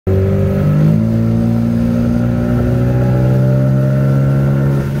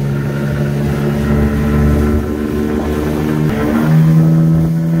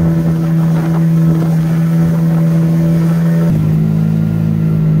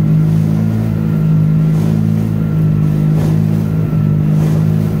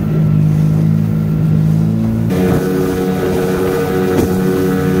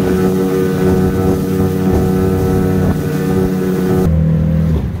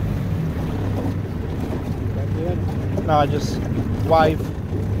No, just wave.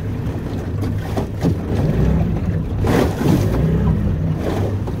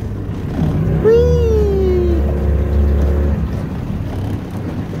 Whee!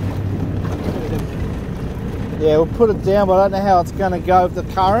 Yeah, we'll put it down, but I don't know how it's going to go with the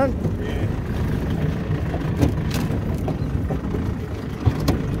current.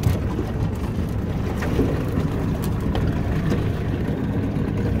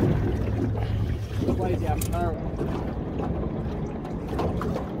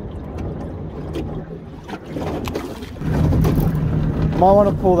 Might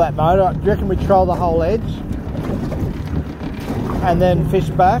want to pull that motor. Do you reckon we troll the whole edge and then fish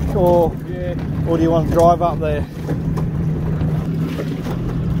back, or do you want to drive up there?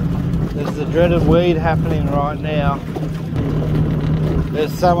 There's the dreaded weed happening right now.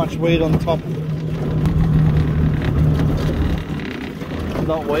 There's so much weed on top.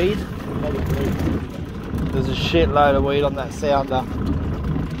 Not weed. There's a shitload of weed on that sounder.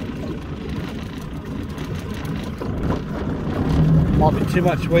 Might be too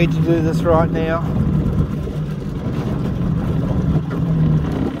much weed to do this right now.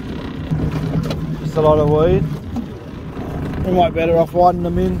 Just a lot of weed. We might be better off winding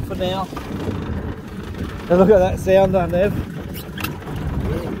them in for now. Now look at that sounder, Nev.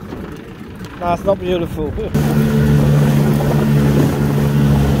 No, it's not beautiful.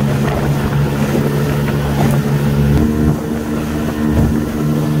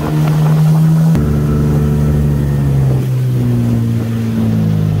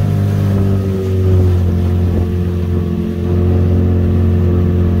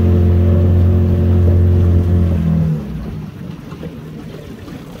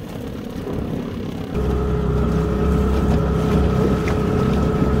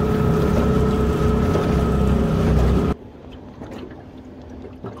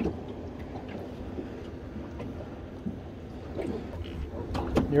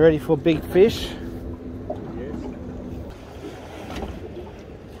 You ready for big fish? Yes.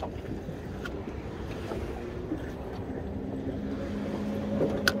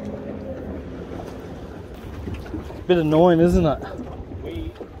 Bit annoying, isn't it?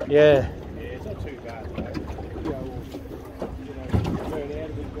 Weed. Yeah. Yeah, it's not too bad though. Turn out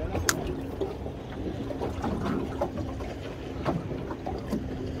a bit better.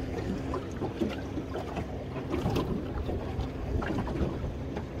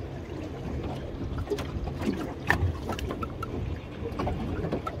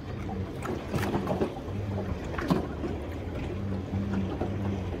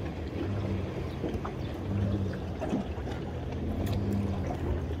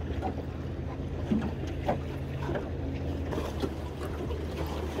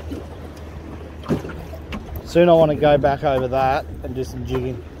 Soon I want to go back over that and do some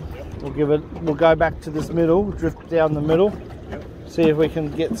jigging. Yep. We'll go back to this middle, drift down the middle, yep. See if we can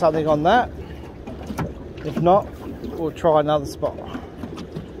get something on that. If not, we'll try another spot.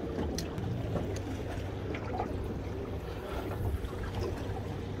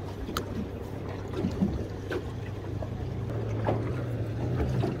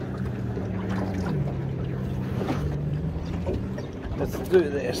 Let's do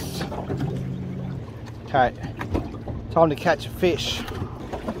this. Okay, time to catch a fish.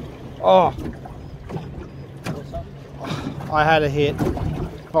 Oh, I had a hit.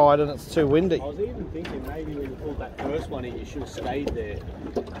 Tide and it's too windy. I was even thinking maybe when you pulled that first one in, you should have stayed there.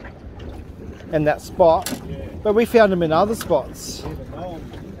 In that spot? Yeah. But we found them in other spots. Yeah, but no one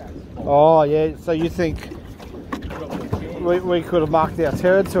did that spot. Oh yeah, so you think we could have marked our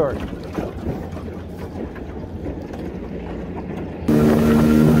territory?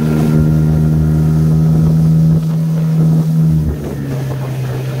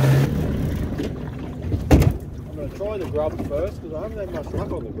 Try the grub first because I haven't had much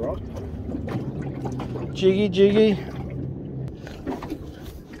luck on the grub. Jiggy, jiggy.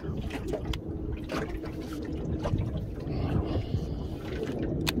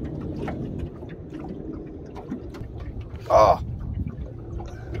 Oh.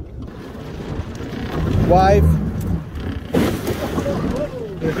 Wave.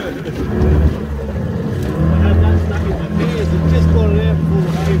 I had that stuck in my ears and just got it out before the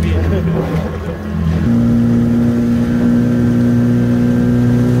wave hit.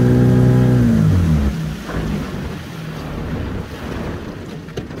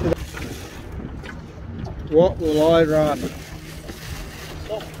 What will I run?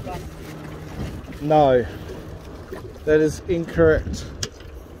 No, that is incorrect.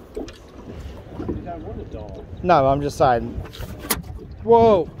 You don't want to dive. No, I'm just saying.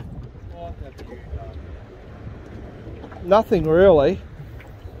 Whoa! What have you done? Nothing really,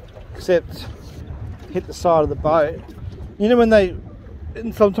 except hit the side of the boat. You know when they,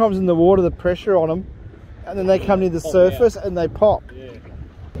 and sometimes in the water, the pressure on them, and then they come near the surface and they pop. Yeah.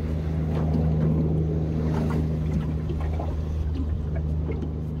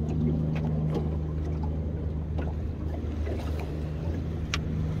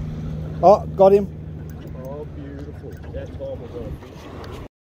 Oh, got him. Oh, beautiful. That time I got a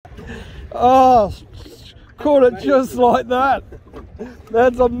fish. Oh, caught it just like that.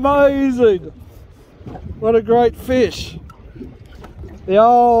 That's amazing. What a great fish. The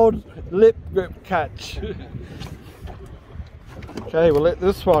old lip grip catch. Okay, we'll let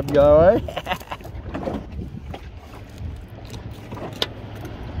this one go, eh?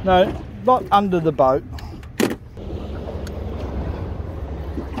 No, not under the boat.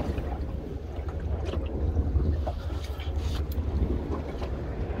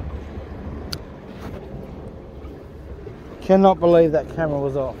 Cannot believe that camera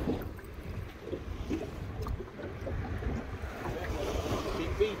was off.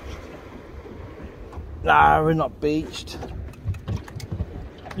 No, we're not beached.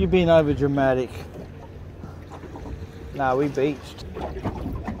 You've been over dramatic. No, we beached.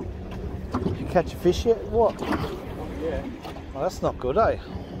 Did you catch a fish yet? What? Yeah. Well, that's not good, eh?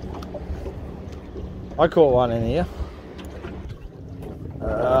 I caught one in here.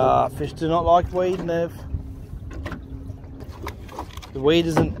 Fish do not like weed, Nev. The weed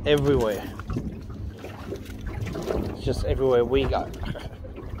isn't everywhere. It's just everywhere we go.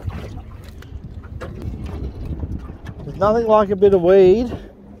 There's nothing like a bit of weed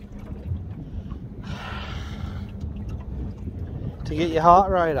to get your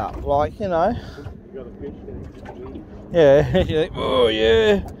heart rate up, like, you know. You got a fish there. Yeah, you think, oh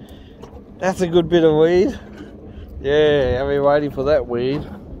yeah, that's a good bit of weed. Yeah, I've been waiting for that weed.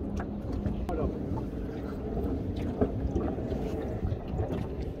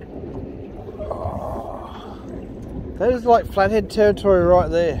 That is like flathead territory right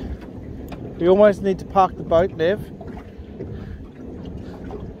there. We almost need to park the boat, Nev,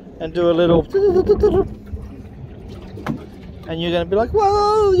 and do a little, and you're going to be like,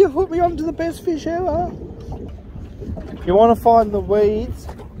 whoa, you put me onto the best fish ever. If you want to find the weeds,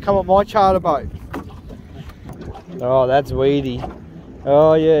 come on my charter boat. Oh, that's weedy.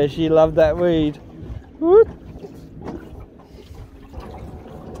 Oh yeah, she loved that weed. Whoop.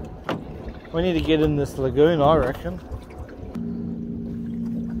 We need to get in this lagoon, I reckon.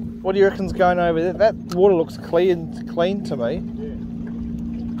 What do you reckon's going over there? That water looks clean to me.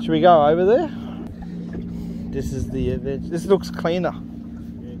 Yeah. Should we go over there? This is the adventure. This looks cleaner.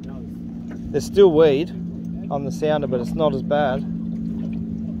 Yeah, it does. There's still weed on the sounder, but it's not as bad.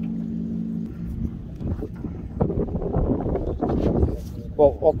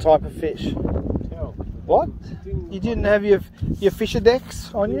 What type of fish? Hell. What? You didn't have your fisher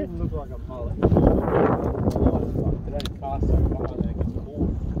decks on you? It didn't look like a mullet. They don't cast so far, they get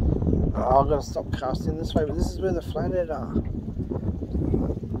bored. Oh, I've got to stop casting this way, but this is where the flathead are.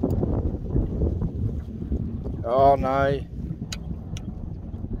 Oh no.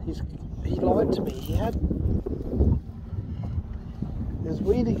 He lied to me. He had... There's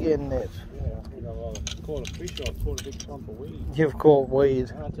weed again, Nev. Yeah, I think I've caught a fish, I've caught a big clump of weed. You've caught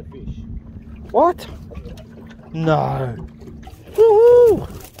weed. That's a fish. What? No. Woohoo!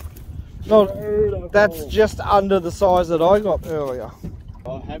 No, that's just under the size that I got earlier.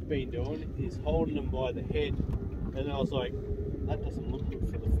 What I have been doing is holding them by the head, and I was like, that doesn't look good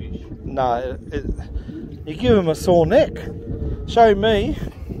for the fish. No, you give him a sore neck. Show me.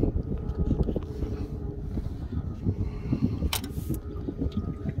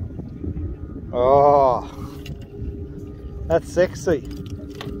 Oh, that's sexy.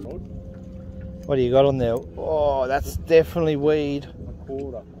 What do you got on there? Oh, that's definitely weed. A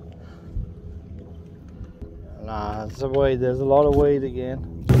quarter. Nah, it's a weed. There's a lot of weed again.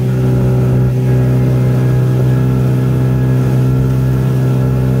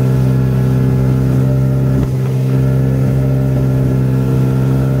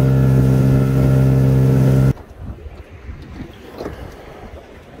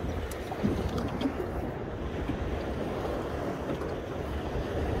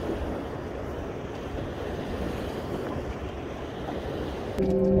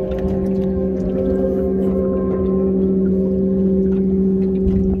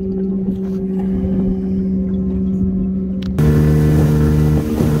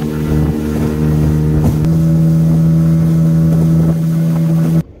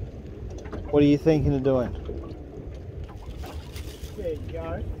 What are you thinking of doing? There you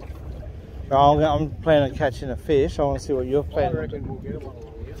go. Oh, I'm planning on catching a fish. I want to see what you're I planning. reckon we'll get one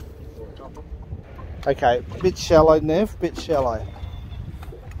along here. Or a couple. Okay, bit shallow, Nev, bit shallow.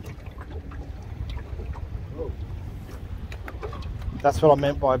 Oh. That's what I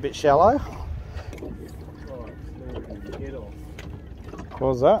meant by a bit shallow. Get off. What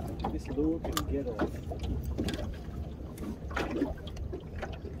was that? This lure can get off.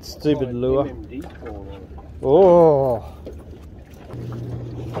 Stupid lure. MMD prawn on it. Oh.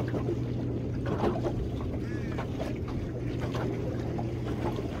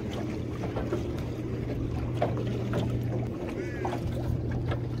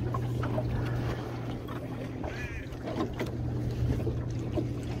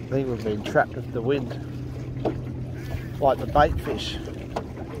 I think we've been trapped with the wind, like the bait fish.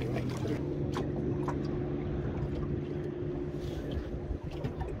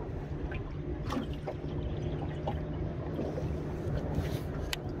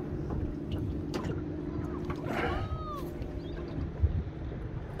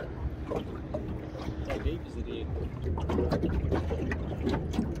 How deep is it in?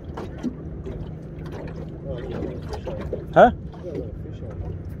 Huh? Oh,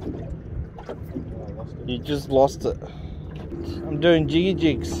 You just lost it. I'm doing jiggy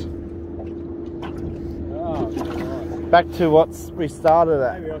jigs. oh, nice. Back to what we started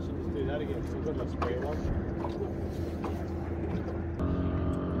at. Maybe I should just do that again. I've got my spare one.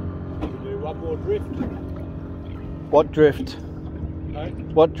 Do one more drift. What drift? No?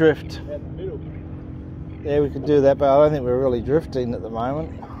 What drift? Out the middle. Yeah, we could do that, but I don't think we're really drifting at the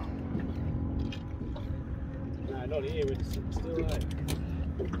moment. No, not here. We're just sitting still, eh?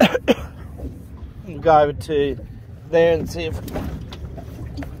 We'll go over to there and see if...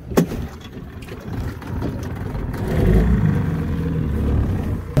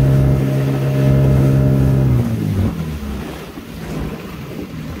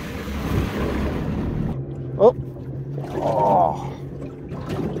 Oh! Oh!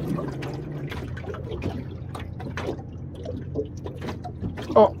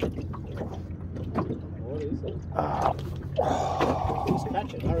 Oh! What is it? Ah. Just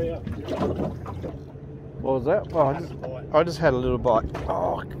catch it. Hurry up. What was that? Oh, I just had a little bite.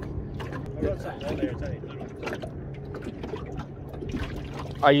 Oh, I've got something on there. It's only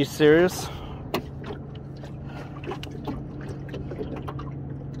little. are you serious?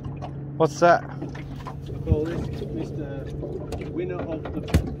 What's that? I call this Mr. Winner of the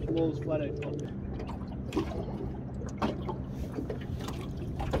smallest flathead pocket.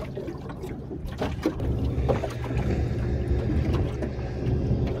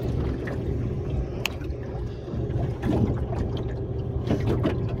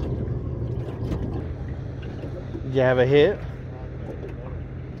 Did you have a hit?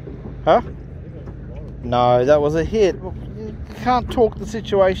 Huh? No, that was a hit. You can't talk the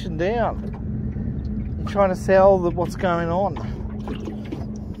situation down. You're trying to sell what's going on.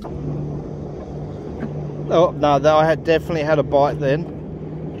 Oh, no, I had definitely had a bite then.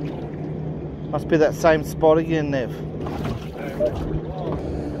 Must be that same spot again, Nev.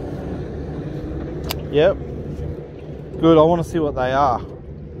 Yep. Good, I want to see what they are.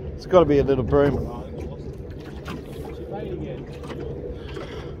 It's got to be a little broom.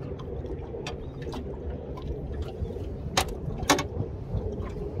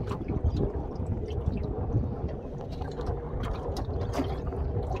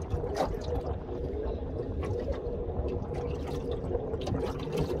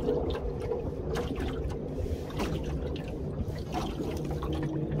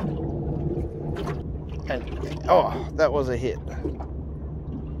 And, oh, that was a hit.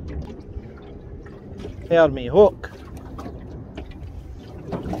 Found me hook.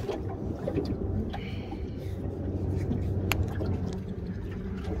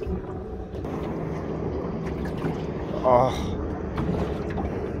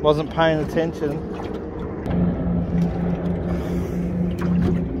 Oh, wasn't paying attention.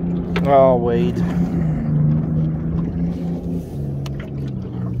 Oh, weed.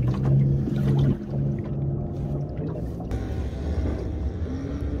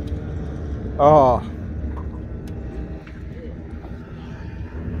 Oh.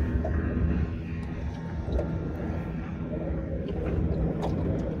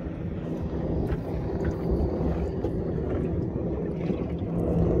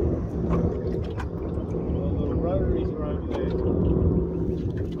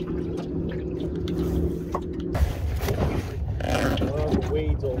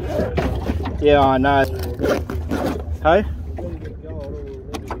 Yeah, I know. Hey?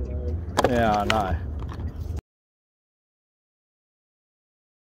 Yeah, I know.